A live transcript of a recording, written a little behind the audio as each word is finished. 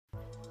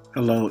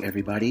Hello,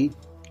 everybody.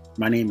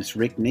 My name is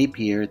Rick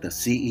Napier, the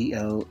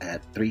CEO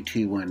at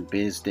 321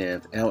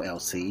 BizDev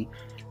LLC,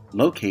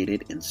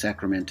 located in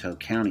Sacramento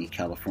County,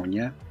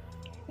 California.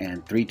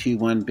 And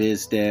 321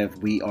 BizDev,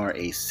 we are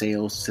a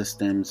sales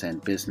systems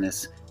and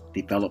business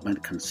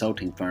development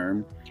consulting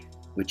firm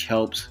which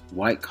helps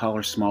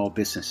white-collar small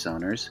business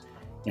owners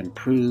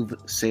improve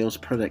sales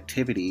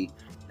productivity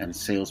and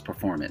sales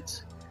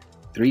performance.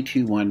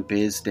 321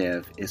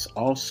 BizDev is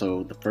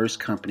also the first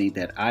company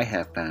that I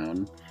have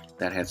found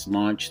that has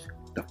launched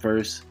the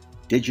first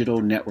digital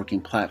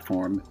networking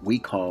platform we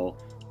call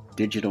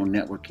Digital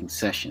Networking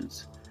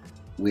Sessions,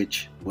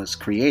 which was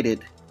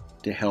created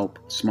to help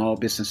small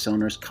business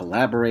owners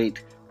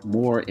collaborate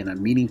more in a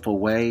meaningful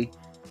way,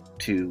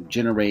 to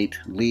generate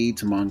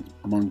leads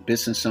among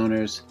business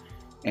owners,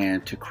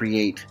 and to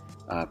create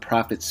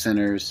profit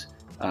centers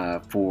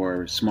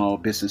for small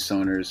business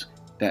owners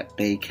that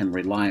they can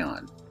rely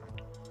on.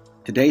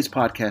 Today's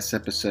podcast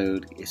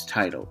episode is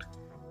titled,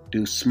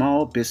 Do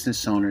Small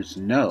Business Owners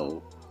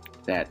Know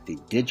that the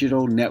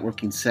Digital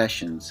Networking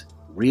Sessions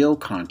real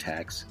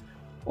contacts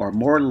are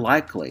more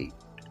likely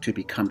to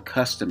become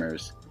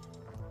customers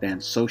than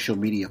social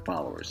media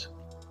followers?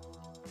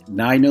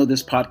 Now, I know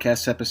this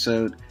podcast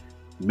episode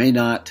may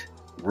not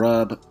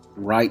rub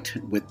right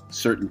with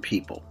certain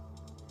people,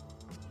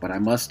 but I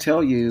must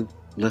tell you,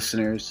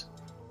 listeners,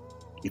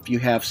 if you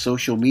have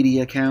social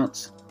media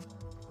accounts,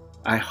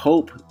 I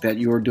hope that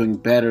you are doing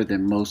better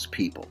than most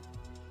people.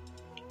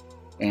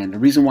 And the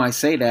reason why I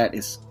say that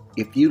is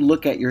if you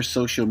look at your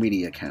social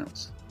media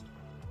accounts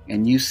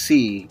and you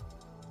see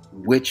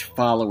which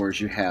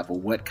followers you have or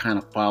what kind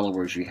of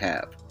followers you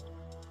have.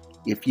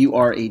 If you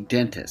are a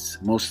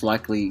dentist, most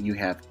likely you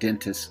have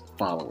dentist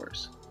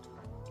followers.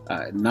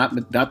 Not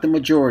the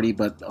majority,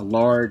 but a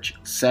large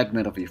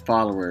segment of your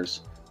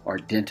followers are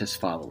dentist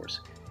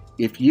followers.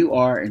 If you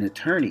are an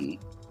attorney,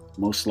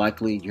 most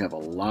likely you have a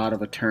lot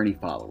of attorney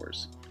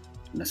followers.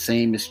 And the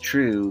same is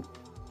true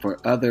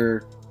for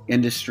other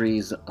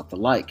industries of the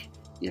like.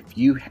 If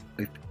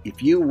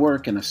you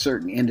work in a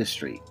certain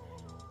industry,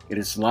 it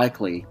is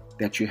likely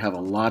that you have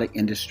a lot of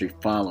industry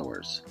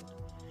followers.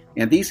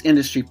 And these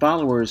industry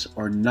followers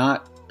are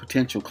not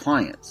potential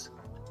clients.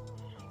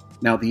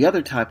 Now, the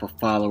other type of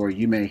follower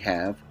you may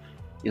have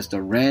is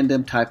the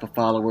random type of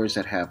followers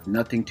that have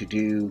nothing to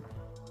do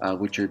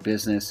with your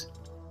business.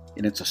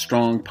 And it's a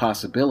strong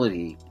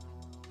possibility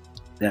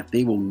that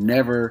they will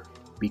never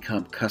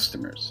become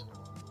customers.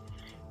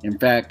 In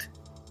fact,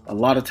 a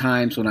lot of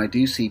times when I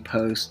do see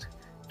posts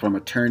from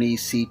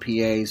attorneys,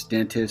 CPAs,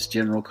 dentists,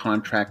 general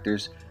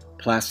contractors,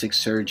 plastic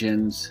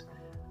surgeons,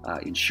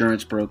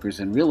 insurance brokers,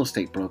 and real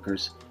estate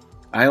brokers,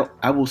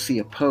 I will see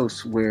a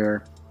post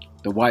where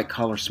the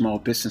white-collar small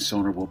business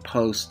owner will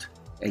post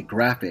a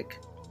graphic,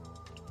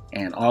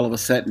 and all of a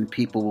sudden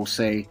people will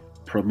say,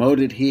 promote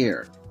it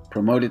here,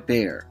 promote it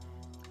there,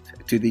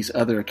 to these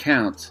other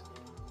accounts.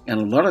 And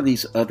a lot of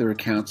these other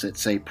accounts that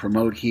say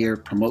promote here,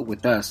 promote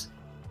with us,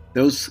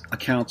 those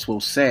accounts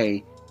will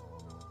say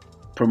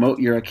promote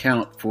your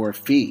account for a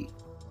fee.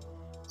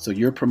 So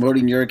you're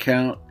promoting your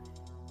account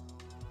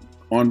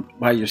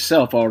by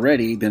yourself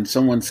already, then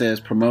someone says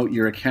promote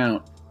your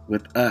account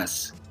with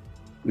us,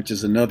 which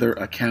is another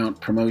account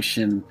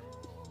promotion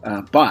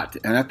bot.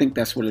 And I think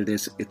that's what it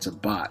is. It's a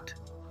bot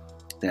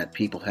that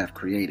people have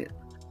created.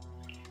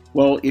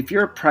 Well, if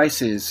your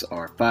prices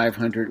are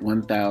 $500,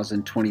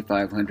 $1,000,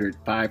 $2,500,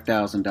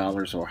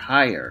 $5,000 or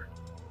higher,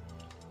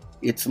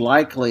 it's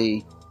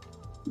likely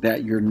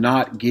that you're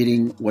not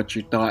getting what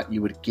you thought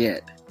you would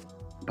get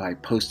by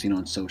posting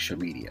on social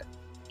media.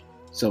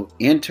 So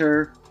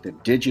enter the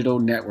digital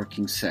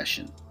networking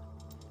session.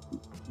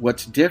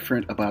 What's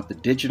different about the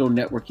digital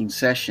networking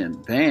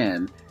session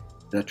than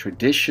the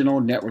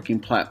traditional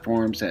networking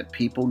platforms that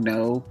people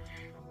know?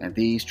 And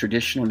these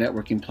traditional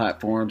networking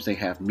platforms, they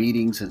have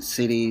meetings in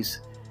cities,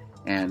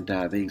 and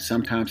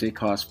sometimes they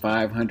cost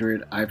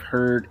 $500. I've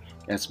heard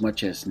as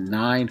much as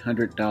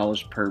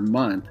 $900 per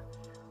month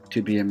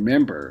to be a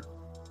member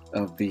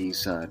of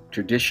these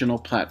traditional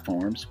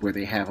platforms where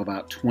they have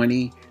about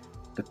 20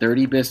 to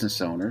 30 business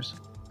owners.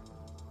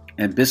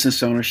 And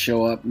business owners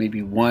show up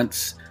maybe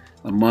once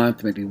a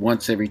month, maybe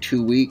once every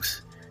 2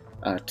 weeks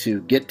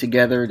to get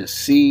together to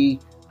see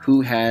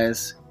who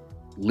has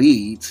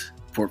leads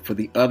for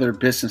the other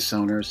business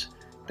owners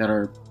that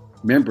are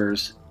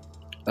members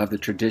of the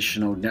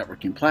traditional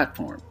networking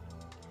platform.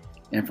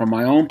 And from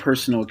my own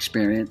personal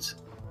experience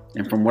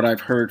and from what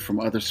I've heard from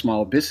other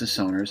small business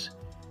owners,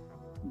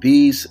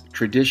 these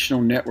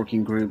traditional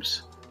networking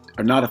groups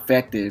are not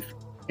effective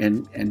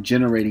in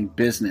generating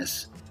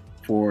business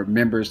for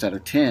members that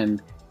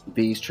attend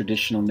these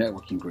traditional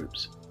networking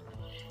groups.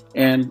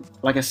 And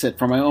like I said,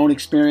 from my own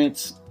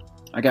experience,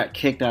 I got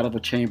kicked out of a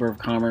chamber of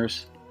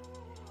commerce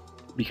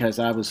because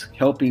I was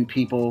helping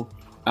people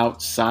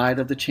outside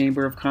of the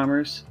Chamber of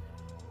Commerce.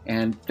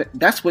 And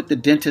that's what the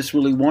dentist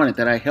really wanted,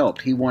 that I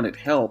helped. He wanted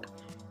help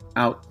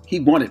out. He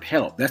wanted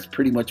help. That's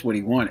pretty much what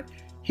he wanted.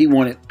 He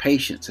wanted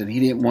patience, and he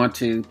didn't want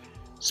to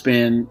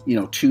spend,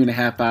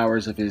 2.5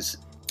 hours of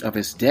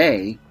his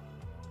day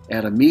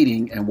at a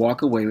meeting and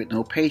walk away with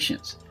no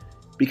patients.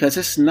 Because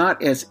it's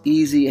not as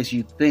easy as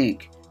you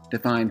think to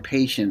find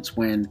patients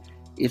when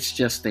it's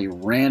just a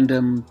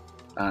random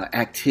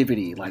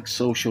activity like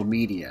social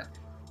media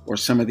or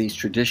some of these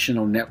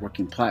traditional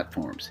networking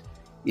platforms.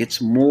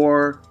 It's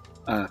more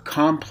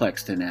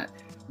complex than that.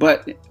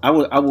 But I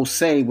will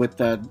say with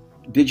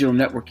digital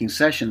networking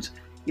sessions,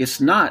 it's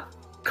not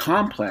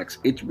complex.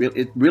 It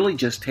really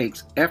just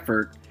takes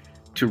effort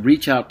to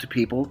reach out to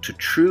people, to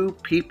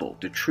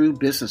true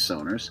business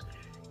owners,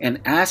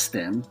 and ask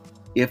them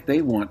if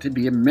they want to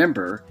be a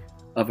member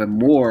of a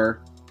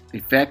more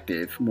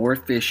effective, more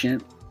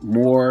efficient,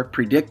 more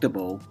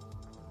predictable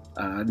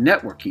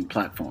networking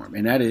platform,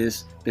 and that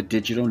is the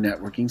digital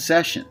networking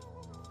session.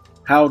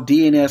 How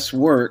DNS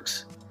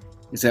works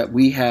is that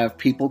we have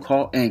people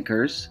called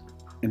anchors,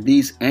 and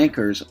these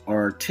anchors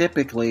are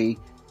typically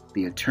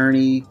the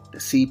attorney, the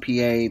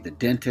CPA, the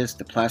dentist,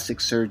 the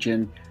plastic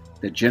surgeon,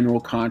 the general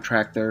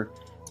contractor,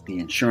 the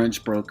insurance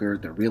broker,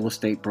 the real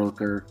estate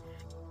broker,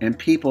 and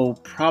people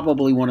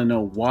probably want to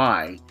know,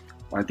 why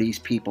are these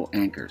people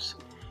anchors?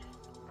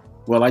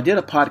 Well, I did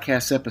a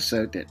podcast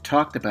episode that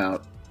talked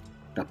about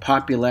the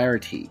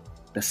popularity,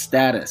 the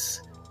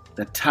status,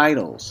 the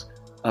titles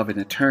of an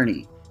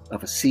attorney,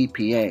 of a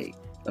CPA,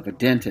 of a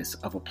dentist,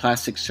 of a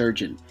plastic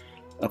surgeon,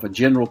 of a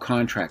general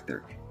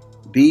contractor.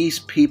 These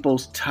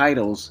people's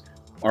titles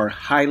are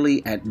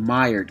highly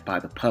admired by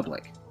the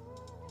public.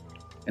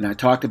 And I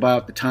talked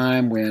about the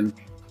time when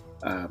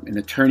an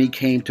attorney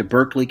came to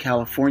Berkeley,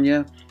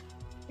 California,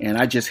 and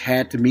I just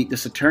had to meet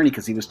this attorney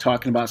because he was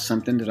talking about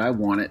something that I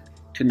wanted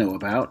to know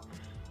about.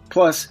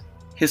 Plus,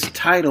 his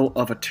title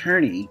of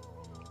attorney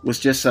was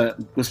just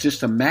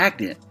a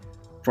magnet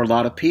for a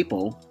lot of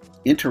people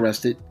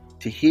interested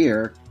to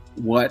hear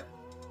what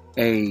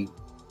a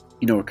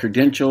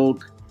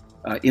credentialed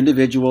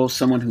individual,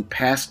 someone who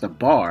passed the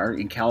bar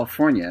in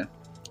California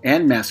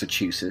and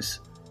Massachusetts,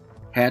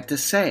 had to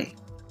say.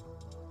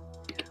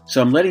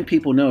 So I'm letting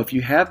people know, if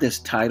you have this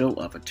title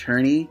of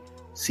attorney,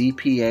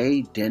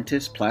 CPA,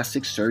 dentist,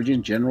 plastic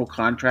surgeon, general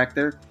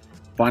contractor,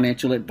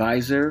 financial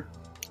advisor,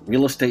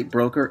 real estate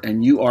broker,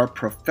 and you are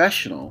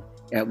professional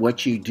at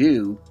what you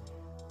do,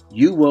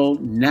 you will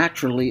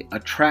naturally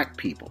attract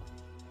people.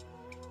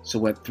 So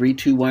what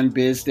 321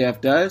 BizDev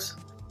does,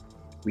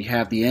 we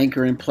have the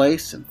anchor in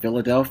place in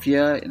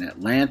Philadelphia, in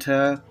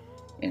Atlanta,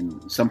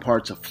 in some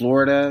parts of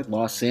Florida,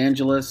 Los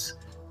Angeles,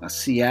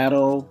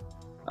 Seattle,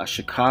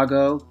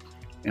 Chicago,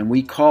 and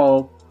we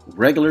call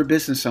regular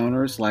business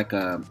owners like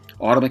a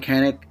auto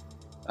mechanic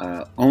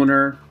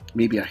owner,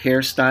 maybe a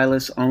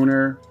hairstylist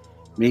owner,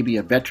 maybe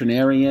a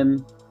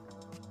veterinarian,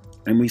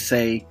 and we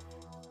say,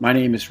 my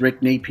name is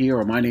Rick Napier,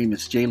 or my name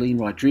is Jaylene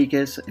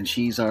Rodriguez, and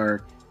she's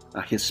our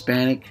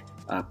Hispanic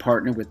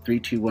partner with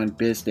 321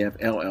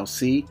 BizDev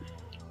LLC.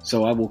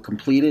 So I will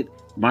complete it.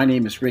 My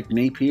name is Rick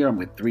Napier. I'm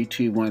with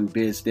 321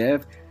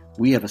 BizDev.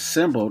 We have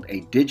assembled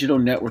a digital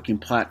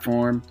networking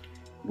platform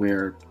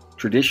where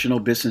traditional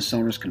business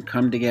owners can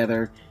come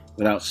together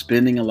without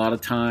spending a lot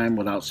of time,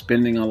 without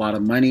spending a lot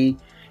of money,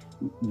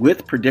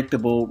 with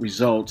predictable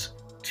results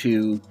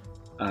to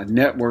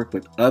network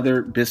with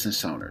other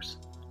business owners.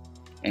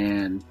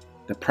 And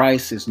the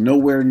price is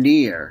nowhere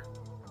near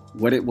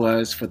what it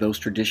was for those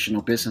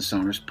traditional business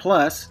owners.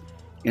 Plus,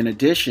 in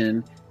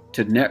addition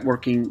to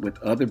networking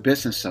with other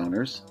business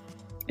owners,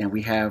 and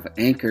we have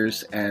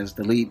anchors as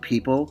the lead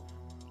people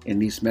in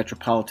these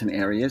metropolitan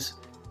areas,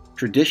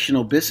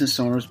 traditional business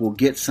owners will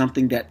get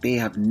something that they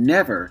have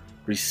never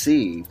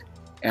received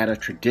at a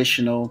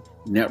traditional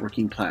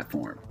networking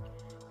platform.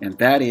 And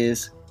that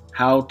is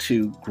how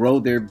to grow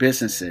their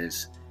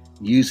businesses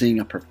using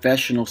a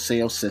professional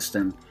sales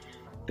system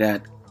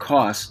that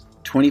costs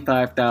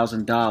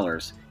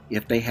 $25,000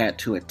 if they had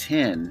to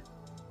attend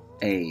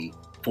a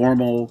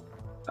formal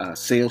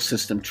sales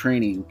system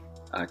training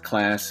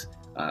class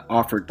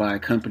offered by a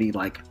company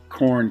like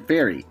Korn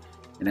Ferry.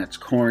 And that's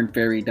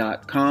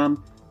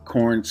kornferry.com,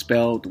 Korn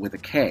spelled with a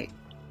K.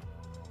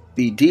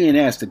 The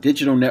DNS, the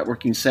digital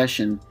networking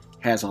session,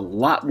 has a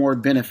lot more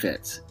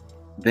benefits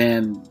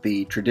than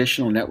the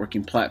traditional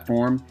networking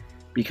platform,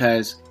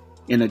 because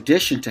in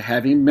addition to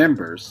having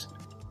members,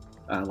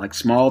 like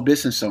small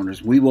business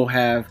owners, we will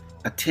have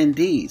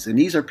attendees. And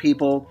these are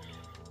people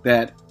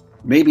that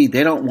maybe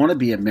they don't want to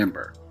be a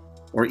member,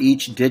 or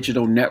each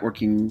digital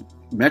networking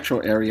metro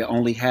area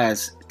only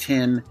has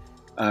 10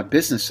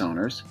 business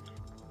owners.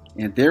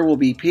 And there will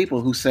be people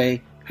who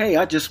say, hey,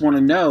 I just want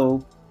to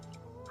know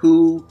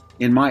who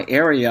in my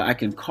area I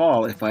can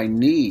call if I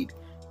need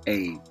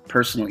a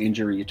personal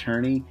injury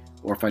attorney,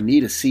 or if I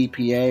need a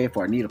CPA, if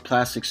I need a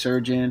plastic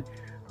surgeon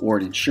or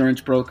an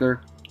insurance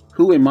broker.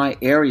 Who in my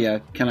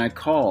area can I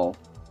call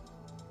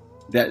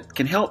that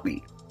can help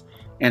me?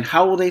 And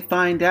how will they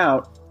find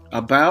out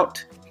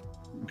about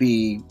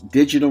the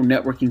digital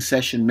networking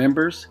session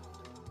members?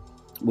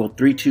 Well,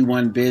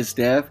 321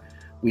 BizDev,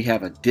 we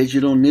have a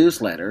digital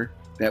newsletter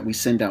that we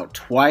send out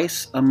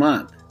twice a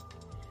month.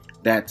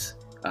 That's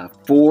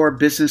 4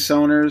 business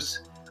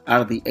owners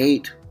out of the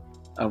 8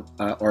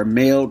 are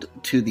mailed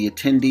to the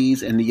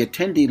attendees, and the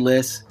attendee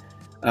list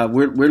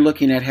we're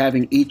looking at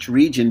having each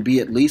region be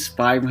at least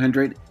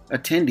 500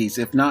 attendees,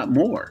 if not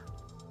more.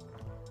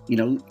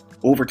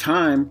 Over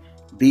time,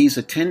 these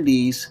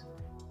attendees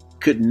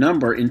could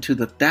number into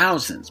the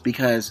thousands,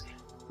 because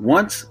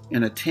once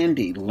an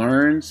attendee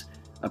learns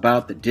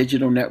about the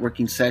digital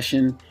networking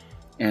session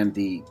and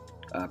the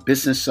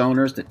business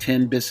owners, the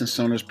 10 business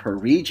owners per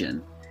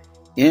region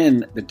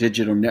in the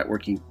digital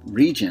networking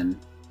region,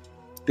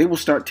 they will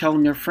start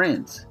telling their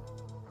friends.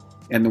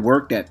 And the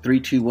work that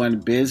 321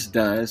 Biz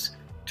does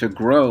to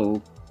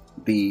grow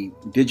the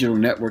digital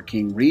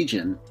networking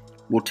region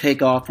will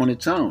take off on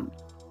its own.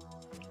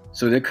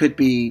 So there could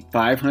be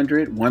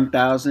 500,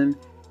 1,000,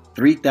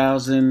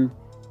 3,000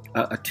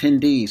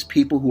 attendees,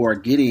 people who are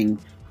getting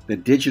the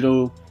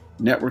digital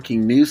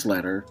networking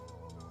newsletter,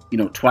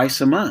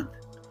 twice a month.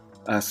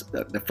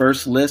 The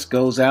first list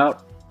goes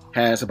out,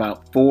 has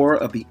about 4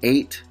 of the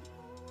 8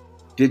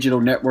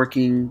 digital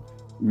networking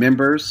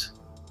members,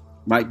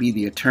 might be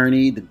the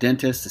attorney, the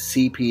dentist, the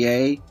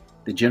CPA,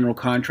 the general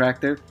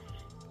contractor.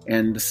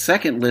 And the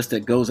second list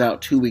that goes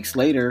out 2 weeks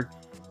later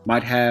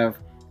might have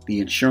the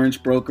insurance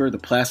broker, the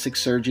plastic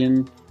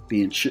surgeon,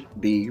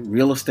 the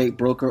real estate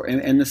broker,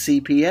 and the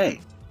CPA.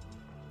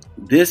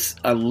 This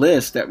a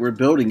list that we're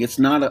building. It's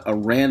not a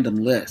random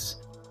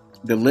list.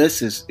 The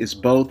list is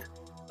both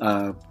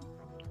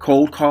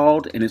cold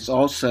called, and it's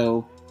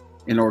also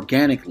an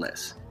organic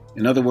list.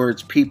 In other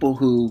words, people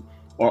who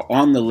are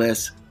on the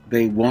list,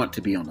 they want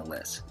to be on the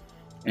list.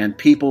 And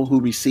people who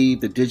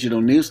receive the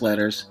digital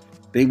newsletters,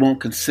 they won't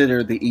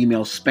consider the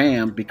email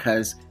spam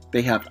because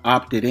they have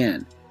opted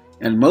in.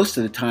 And most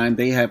of the time,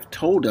 they have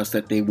told us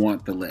that they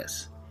want the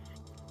list.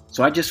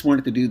 So I just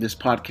wanted to do this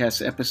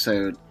podcast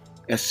episode,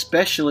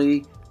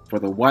 especially for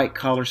the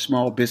white-collar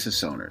small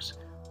business owners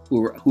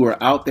who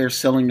are out there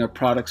selling their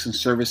products and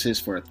services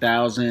for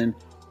 $1,000,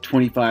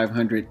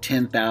 $2,500,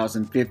 $10,000,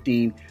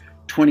 $15,000,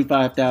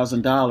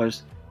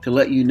 $25,000, to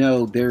let you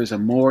know there is a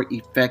more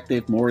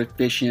effective, more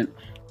efficient,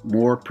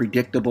 more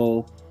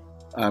predictable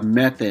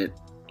method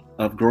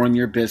of growing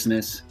your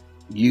business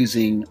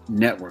using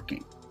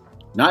networking.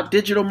 Not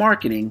digital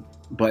marketing,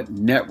 but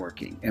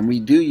networking. And we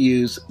do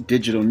use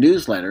digital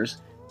newsletters,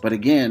 but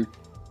again,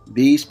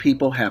 these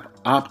people have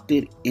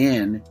opted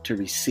in to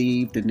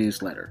receive the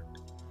newsletter.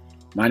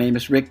 My name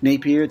is Rick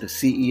Napier, the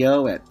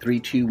CEO at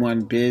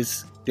 321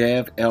 Biz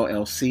Dev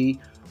LLC.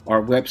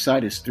 Our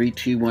website is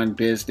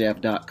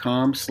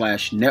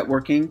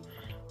 321bizdev.com/networking.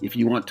 If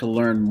you want to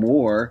learn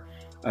more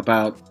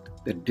about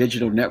the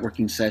digital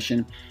networking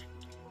session,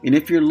 and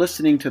if you're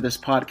listening to this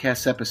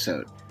podcast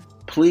episode,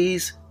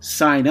 please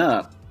sign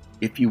up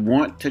if you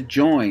want to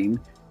join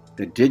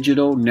the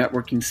digital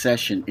networking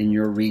session in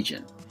your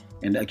region.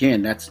 And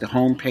again, that's the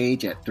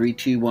homepage at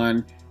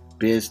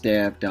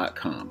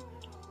 321bizdev.com.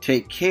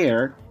 Take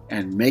care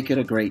and make it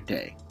a great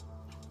day.